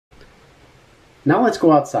Now let's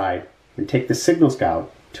go outside and take the SignalScout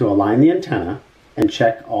to align the antenna and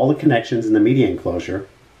check all the connections in the media enclosure,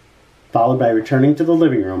 followed by returning to the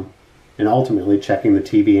living room and ultimately checking the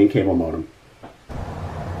TV and cable modem.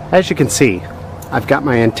 As you can see, I've got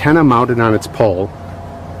my antenna mounted on its pole.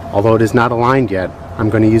 Although it is not aligned yet, I'm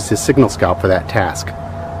going to use the SignalScout for that task.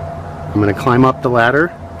 I'm going to climb up the ladder,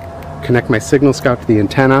 connect my SignalScout to the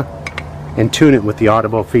antenna, and tune it with the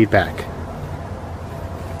audible feedback.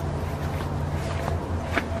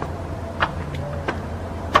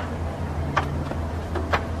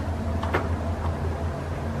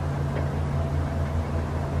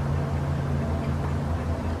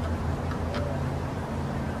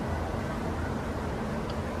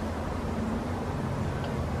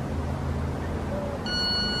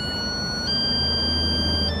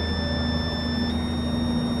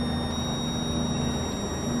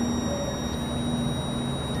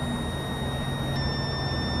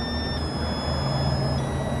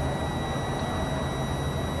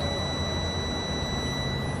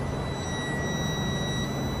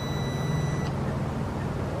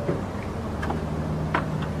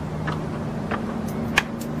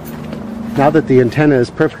 Now that the antenna is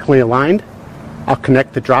perfectly aligned, I'll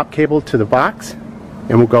connect the drop cable to the box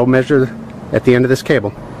and we'll go measure at the end of this cable.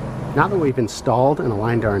 Now that we've installed and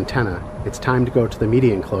aligned our antenna, it's time to go to the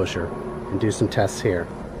media enclosure and do some tests here.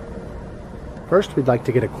 First, we'd like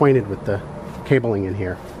to get acquainted with the cabling in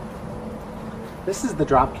here. This is the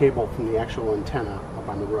drop cable from the actual antenna up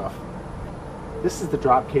on the roof. This is the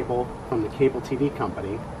drop cable from the cable TV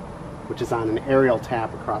company, which is on an aerial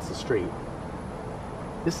tap across the street.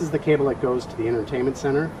 This is the cable that goes to the entertainment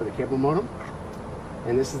center for the cable modem,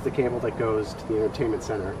 and this is the cable that goes to the entertainment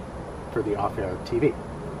center for the off-air TV.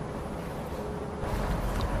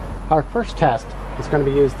 Our first test is going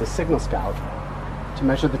to be use the SignalScout to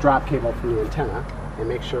measure the drop cable from the antenna and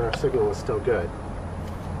make sure our signal is still good.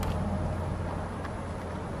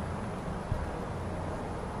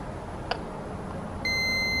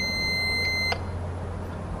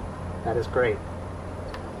 That is great.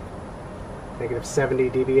 Negative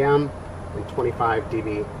 70 dBm and 25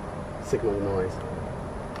 dB signal noise.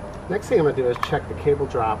 Next thing I'm going to do is check the cable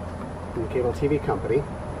drop from the cable TV company.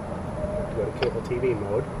 Go to cable TV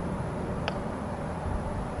mode.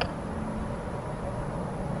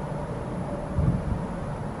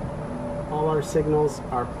 All our signals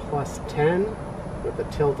are plus 10 with a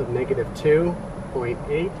tilt of negative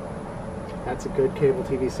 2.8. That's a good cable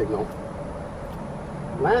TV signal.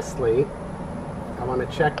 Lastly, I want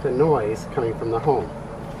to check the noise coming from the home.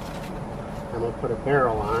 I'm going to put a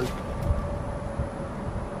barrel on.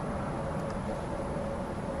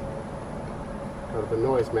 Go to the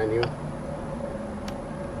noise menu.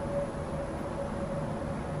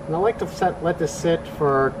 And I like to let this sit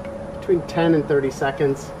for between 10 and 30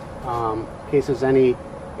 seconds in case there's any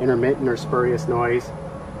intermittent or spurious noise.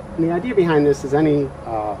 And the idea behind this is any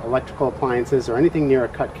electrical appliances or anything near a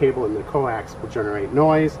cut cable in the coax will generate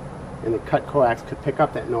noise, and the cut coax could pick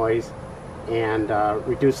up that noise and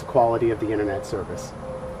reduce the quality of the internet service.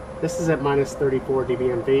 This is at minus 34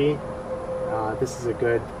 dBmV. This is a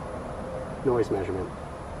good noise measurement.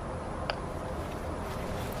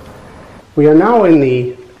 We are now in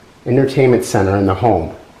the entertainment center in the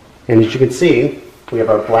home, and as you can see, we have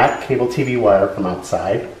our black cable TV wire from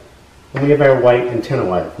outside, and we have our white antenna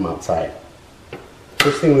wire from outside.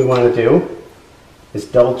 First thing we want to do is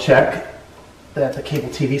double check that the cable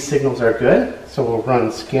TV signals are good. So we'll run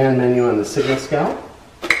scan menu on the SignalScout.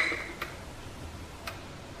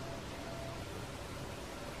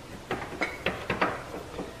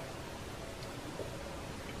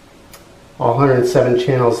 All 107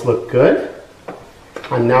 channels look good.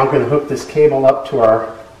 I'm now going to hook this cable up to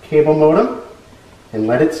our cable modem and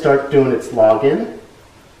let it start doing its login.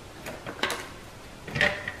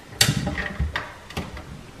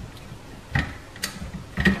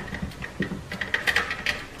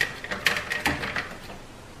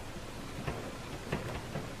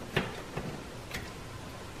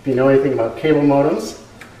 If you know anything about cable modems,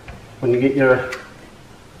 when you get your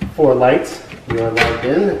 4 lights, you are logged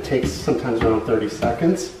in. It takes sometimes around 30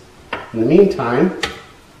 seconds. In the meantime,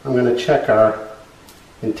 I'm going to check our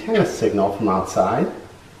antenna signal from outside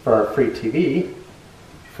for our free TV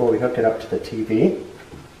before we hook it up to the TV.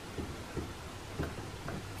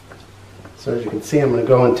 So as you can see, I'm going to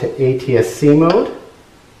go into ATSC mode.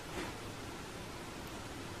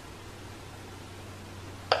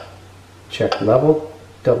 Check level.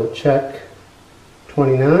 Double check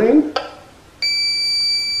 29.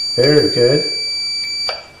 Very good.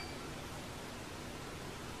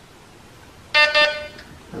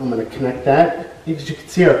 I'm going to connect that. As you can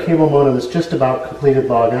see, our cable modem is just about completed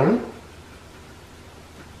log on.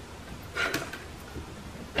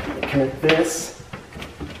 connect this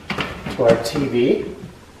to our TV.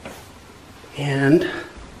 And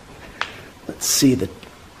let's see the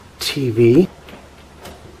TV.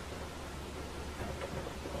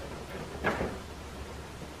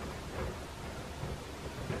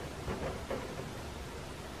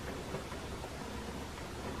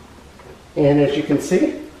 And as you can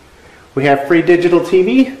see, we have free digital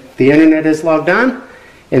TV, the internet is logged on,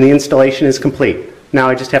 and the installation is complete. Now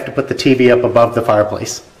I just have to put the TV up above the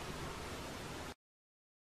fireplace.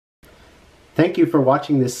 Thank you for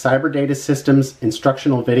watching this Psiber Data Systems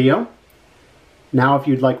instructional video. Now if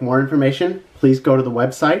you'd like more information, please go to the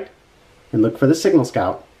website and look for the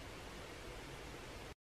SignalScout.